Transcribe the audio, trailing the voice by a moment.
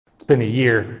been a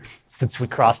year since we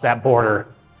crossed that border,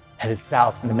 headed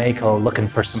south into Mako looking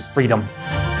for some freedom.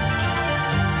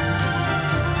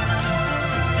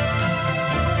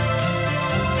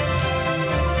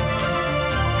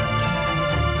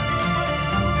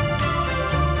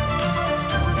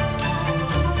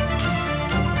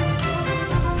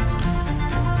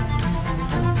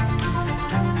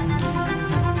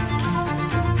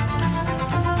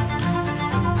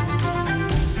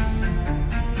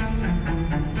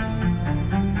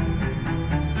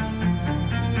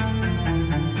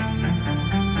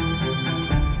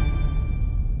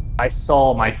 I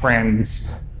saw my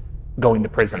friends going to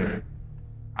prison.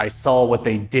 I saw what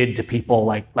they did to people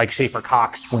like Schaefer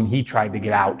Cox when he tried to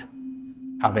get out,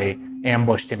 how they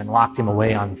ambushed him and locked him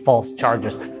away on false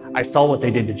charges. I saw what they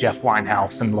did to Jeff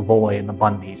Winehouse and Lavoie and the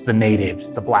Bundys, the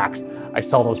natives, the blacks. I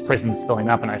saw those prisons filling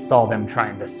up and I saw them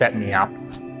trying to set me up.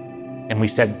 And we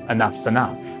said, enough's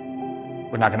enough.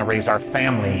 We're not gonna raise our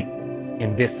family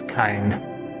in this kind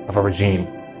of a regime.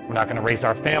 We're not gonna raise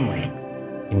our family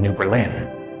in New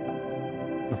Berlin.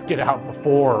 Let's get out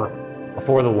before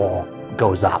the wall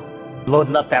goes up.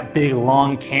 Loaded up that big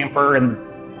long camper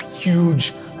and huge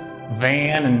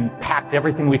van and packed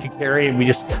everything we could carry, and we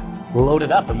just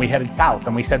loaded up and we headed south,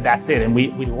 and we said that's it. And we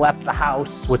left the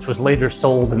house, which was later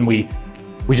sold, and we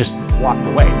just walked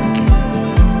away.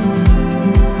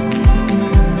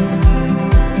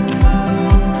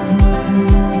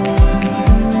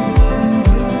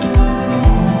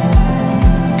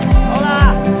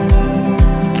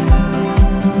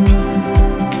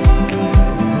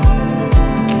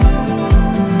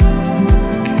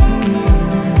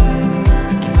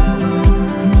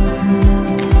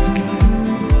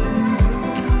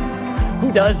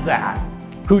 Who does that?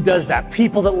 Who does that?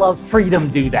 People that love freedom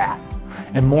do that.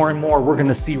 And more we're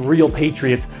gonna see real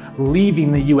patriots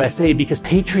leaving the USA, because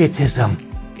patriotism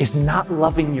is not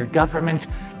loving your government,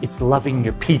 it's loving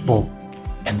your people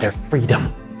and their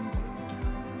freedom.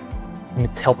 And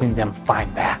it's helping them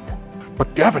find that.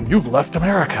 But Gavin, you've left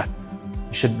America.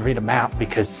 You shouldn't read a map,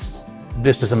 because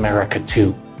this is America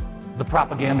too. The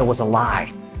propaganda was a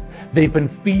lie. They've been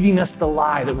feeding us the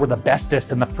lie that we're the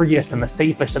bestest and the freest and the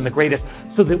safest and the greatest,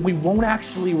 so that we won't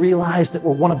actually realize that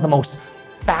we're one of the most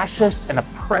fascist and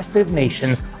oppressive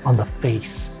nations on the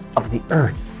face of the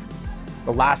earth.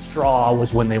 The last straw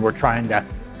was when they were trying to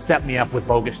set me up with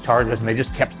bogus charges, and they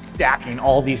just kept stacking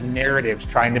all these narratives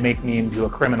trying to make me into a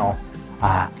criminal.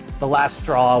 The last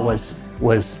straw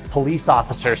was police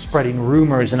officers spreading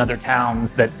rumors in other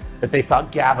towns that they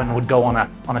thought Gavin would go on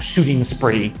a shooting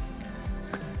spree.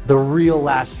 The real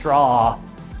last straw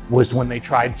was when they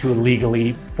tried to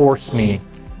illegally force me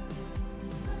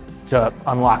to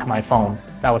unlock my phone.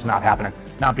 That was not happening.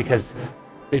 Not because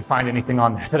they'd find anything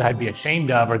on there that I'd be ashamed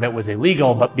of or that was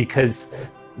illegal, but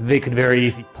because they could very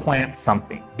easily plant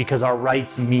something, because our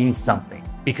rights mean something,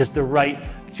 because the right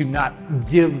to not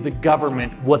give the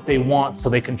government what they want so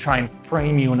they can try and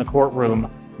frame you in a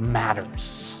courtroom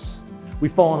matters.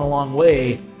 We've fallen a long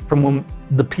way from when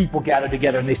the people gathered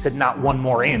together and they said, not one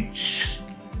more inch.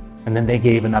 And then they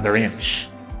gave another inch.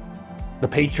 The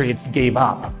patriots gave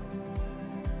up.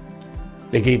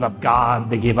 They gave up God,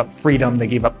 they gave up freedom, they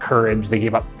gave up courage, they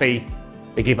gave up faith,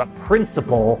 they gave up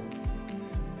principle,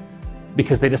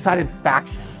 because they decided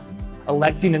faction.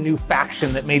 Electing a new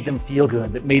faction that made them feel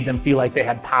good, that made them feel like they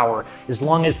had power. As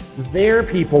long as their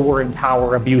people were in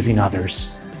power abusing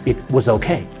others, it was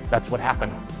okay. That's what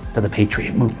happened to the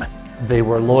Patriot movement. They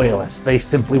were loyalists. They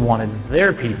simply wanted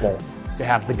their people to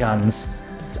have the guns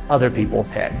to other people's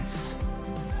heads,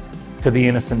 to the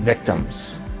innocent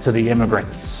victims, to the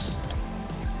immigrants,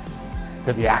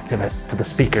 to the activists, to the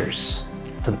speakers,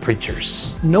 to the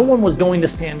preachers. No one was going to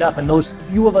stand up, and those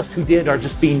few of us who did are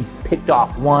just being picked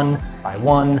off one by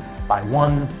one by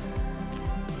one.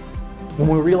 When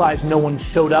we realized no one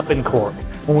showed up in court,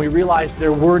 when we realized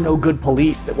there were no good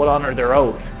police that would honor their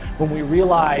oath, when we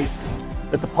realized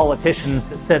that the politicians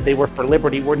that said they were for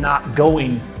liberty were not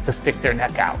going to stick their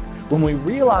neck out, when we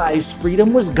realized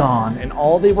freedom was gone and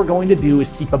all they were going to do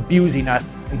is keep abusing us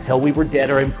until we were dead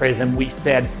or in prison, we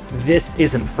said, this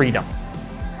isn't freedom.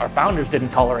 Our founders didn't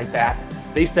tolerate that.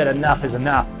 They said enough is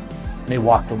enough, and they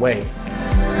walked away.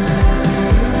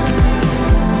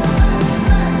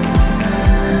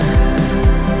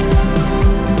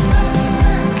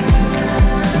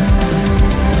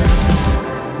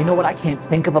 You know what? I can't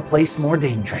think of a place more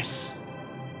dangerous,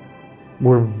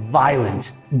 where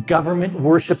violent,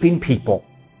 government-worshiping people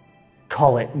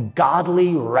call it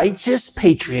godly, righteous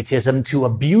patriotism to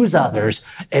abuse others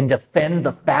and defend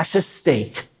the fascist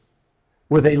state,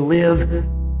 where they live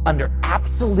under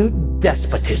absolute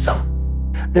despotism.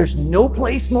 There's no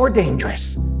place more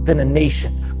dangerous than a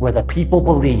nation where the people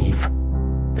believe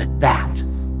that that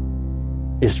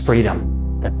is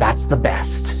freedom, that that's the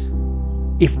best.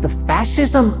 If the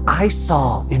fascism I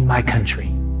saw in my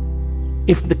country,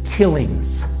 if the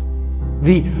killings,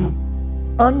 the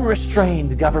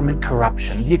unrestrained government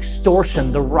corruption, the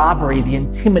extortion, the robbery, the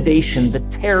intimidation, the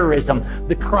terrorism,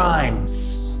 the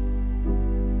crimes,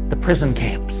 the prison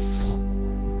camps,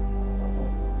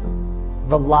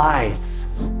 the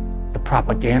lies, the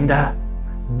propaganda,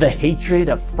 the hatred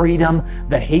of freedom,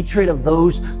 the hatred of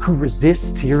those who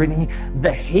resist tyranny,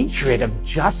 the hatred of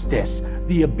justice,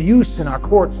 the abuse in our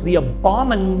courts, the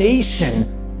abomination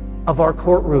of our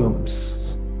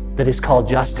courtrooms that is called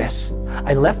justice.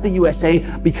 I left the USA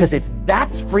because if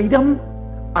that's freedom,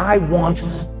 I want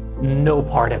no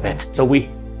part of it. So we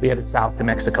headed south to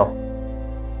Mexico.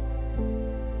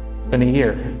 It's been a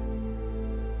year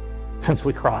since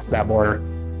we crossed that border.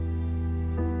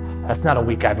 That's not a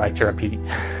week I'd like to repeat.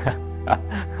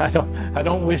 I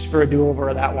don't wish for a do-over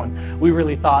of that one. We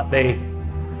really thought they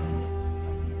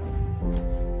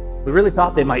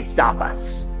might stop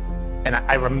us. And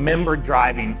I remember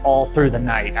driving all through the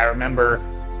night. I remember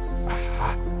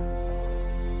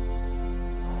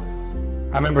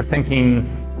thinking,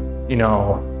 you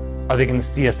know, are they going to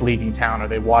see us leaving town? Are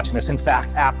they watching us? In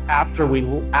fact, after we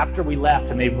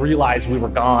left and they realized we were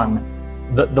gone,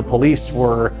 the police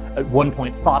were at one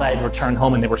point thought I had returned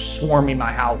home, and they were swarming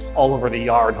my house all over the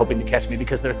yard hoping to catch me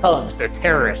because they're thugs, they're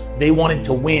terrorists. They wanted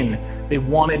to win. They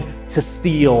wanted to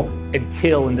steal and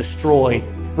kill and destroy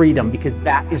freedom because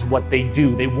that is what they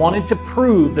do. They wanted to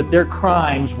prove that their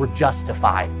crimes were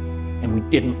justified, and we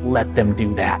didn't let them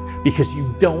do that because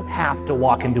you don't have to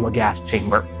walk into a gas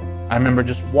chamber. I remember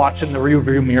just watching the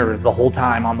rearview mirror the whole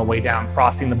time on the way down,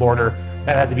 crossing the border.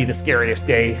 That had to be the scariest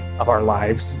day of our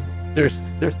lives. There's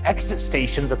exit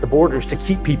stations at the borders to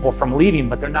keep people from leaving,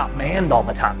 but they're not manned all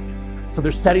the time. So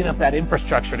they're setting up that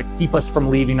infrastructure to keep us from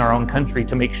leaving our own country,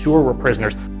 to make sure we're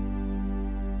prisoners.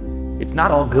 It's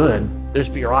not all good. There's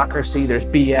bureaucracy, there's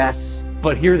BS,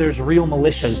 but here there's real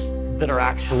militias that are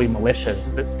actually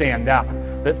militias, that stand up,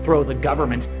 that throw the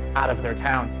government out of their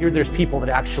towns. Here there's people that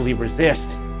actually resist,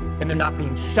 and they're not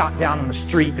being shot down on the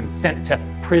street and sent to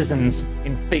prisons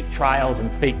in fake trials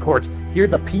and fake courts. Here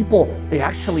the people, they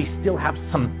actually still have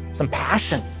some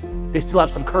passion. They still have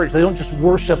some courage. They don't just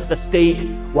worship the state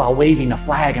while waving a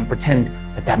flag and pretend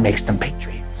that makes them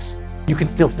patriots. You can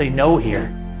still say no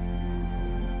here.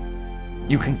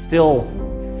 You can still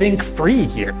think free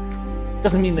here.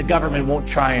 Doesn't mean the government won't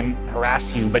try and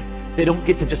harass you, but they don't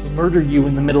get to just murder you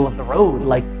in the middle of the road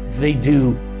like they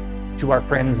do to our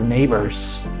friends and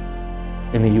neighbors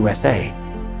in the USA.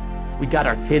 We got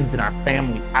our kids and our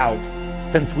family out.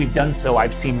 Since we've done so,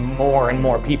 I've seen more and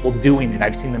more people doing it.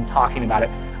 I've seen them talking about it.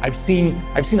 I've seen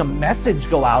a message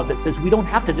go out that says we don't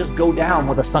have to just go down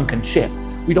with a sunken ship.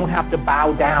 We don't have to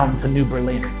bow down to New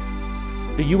Berlin.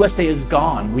 The USA is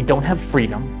gone. We don't have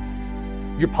freedom.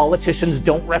 Your politicians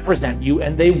don't represent you,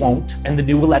 and they won't, and the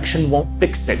new election won't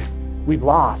fix it. We've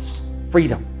lost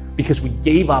freedom because we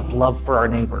gave up love for our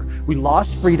neighbor. We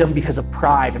lost freedom because of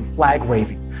pride and flag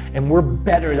waving. And we're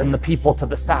better than the people to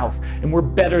the south, and we're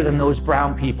better than those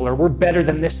brown people, or we're better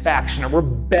than this faction, or we're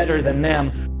better than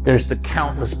them. There's the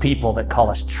countless people that call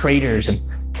us traitors and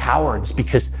cowards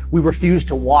because we refuse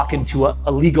to walk into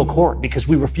a legal court, because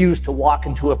we refuse to walk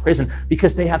into a prison,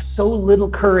 because they have so little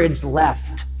courage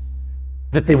left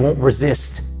that they won't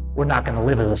resist. We're not going to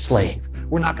live as a slave.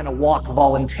 We're not going to walk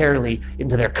voluntarily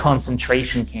into their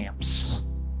concentration camps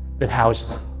that house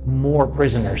more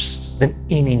prisoners than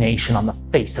any nation on the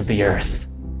face of the earth.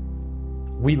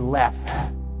 We left.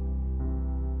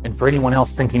 And for anyone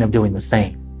else thinking of doing the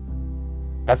same,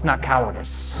 that's not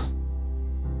cowardice.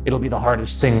 It'll be the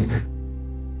hardest thing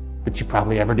that you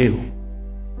probably ever do.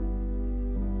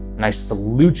 And I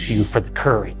salute you for the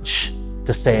courage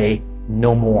to say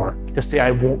no more, to say I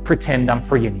won't pretend I'm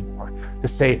free anymore, to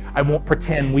say I won't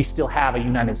pretend we still have a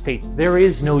United States. There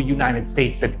is no United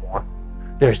States anymore.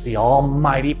 There's the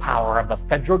almighty power of the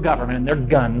federal government and their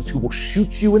guns who will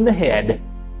shoot you in the head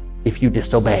if you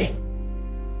disobey.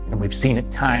 And we've seen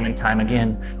it time and time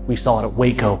again. We saw it at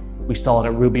Waco. We saw it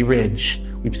at Ruby Ridge.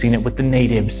 We've seen it with the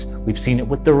natives. We've seen it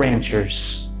with the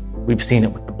ranchers. We've seen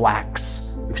it with the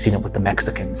blacks. We've seen it with the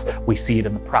Mexicans. We see it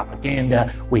in the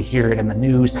propaganda. We hear it in the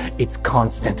news. It's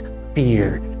constant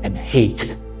fear and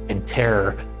hate and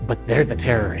terror, but they're the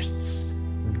terrorists.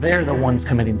 They're the ones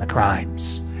committing the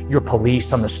crimes. Your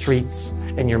police on the streets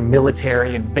and your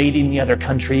military invading the other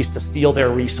countries to steal their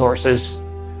resources.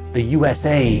 The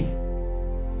USA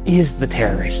is the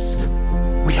terrorists.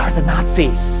 We are the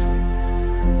Nazis.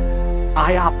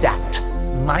 I opt out.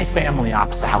 my family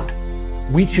opts out.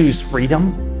 We choose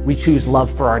freedom. We choose love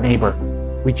for our neighbor.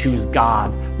 We choose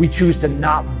God. We choose to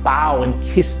not bow and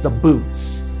kiss the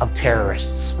boots of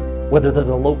terrorists, whether they're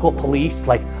the local police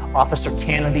like Officer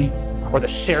Kennedy, or the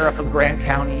sheriff of Grant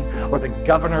County, or the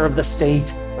governor of the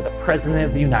state, or the president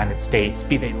of the United States,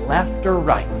 be they left or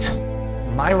right.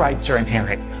 My rights are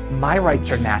inherent. My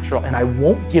rights are natural, and I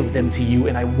won't give them to you,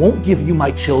 and I won't give you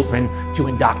my children to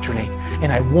indoctrinate,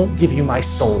 and I won't give you my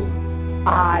soul.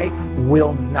 I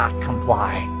will not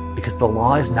comply, because the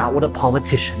law is not what a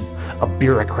politician, a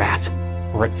bureaucrat,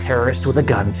 or a terrorist with a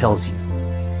gun tells you.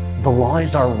 The law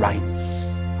is our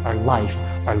rights, our life,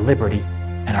 our liberty,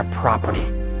 and our property,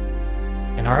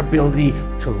 and our ability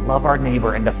to love our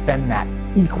neighbor and defend that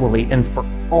equally and for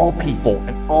all people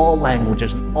and all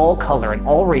languages and all color and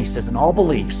all races and all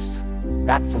beliefs.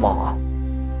 That's law.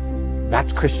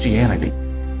 That's Christianity.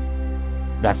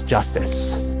 That's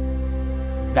justice.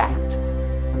 That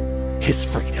is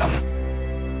freedom.